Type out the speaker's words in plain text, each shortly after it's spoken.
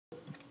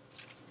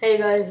Hey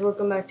guys,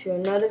 welcome back to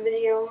another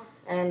video,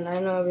 and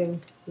I know I've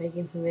been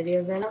making some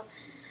videos now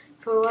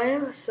for a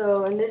while.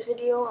 So in this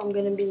video, I'm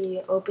gonna be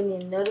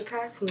opening another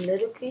pack from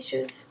Little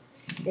Creatures.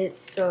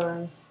 It's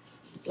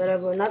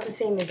whatever, not the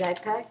same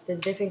exact pack. There's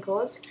different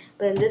cards,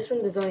 but in this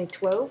one there's only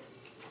 12.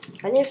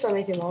 I need to start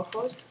making more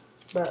cards,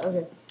 but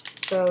okay.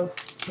 So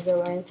we'll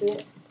go right into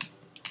it.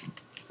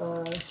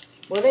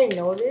 What I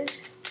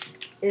noticed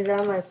is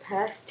that my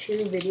past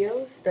two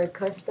videos, the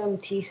custom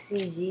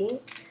TCG.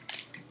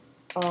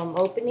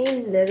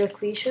 Opening Little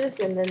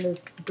Creatures and then the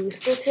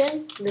booster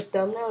tin, the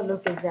thumbnail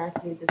look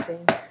exactly the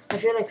same. I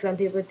feel like some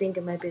people think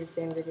it might be the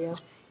same video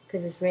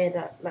because it's made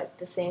at like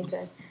the same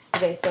time.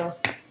 Okay, so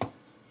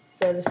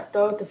let's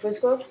start with the first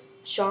card.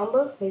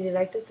 Shamba, really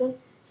like this one.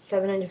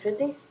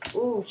 750.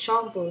 Ooh,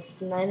 Chompers,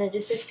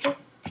 960.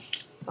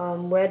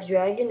 Red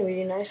Dragon,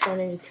 really nice,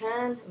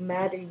 110.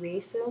 Mad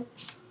Eraser,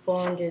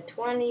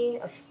 420.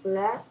 A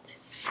Splat,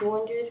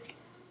 200.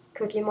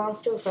 Cookie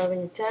Monster,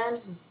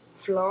 510.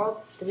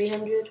 Flog,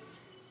 300.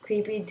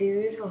 Creepy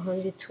Dude,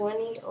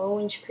 120.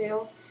 Orange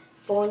Pill,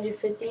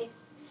 450.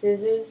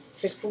 Scissors,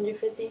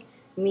 650.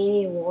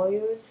 Meanie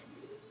Warriors,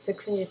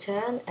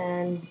 610.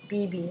 And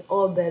BB,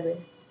 or Bebe,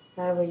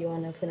 however you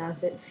want to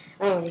pronounce it.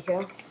 I don't really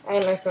care. I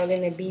like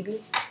calling it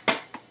BB.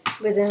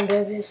 But then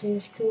Bebe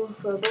seems cool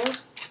for a bell.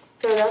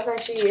 So that's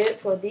actually it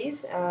for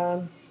these.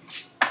 So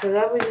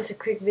that was just a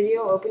quick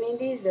video opening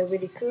these. They're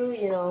really cool.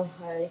 You know,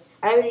 I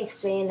already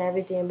explained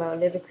everything about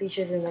Little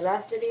Creatures in the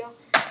last video.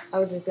 I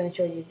was just going to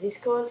show you these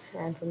cards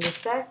and from this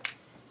pack.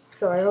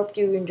 So I hope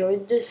you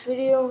enjoyed this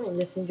video and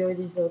just enjoyed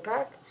this little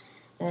pack.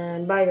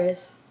 And bye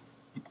guys.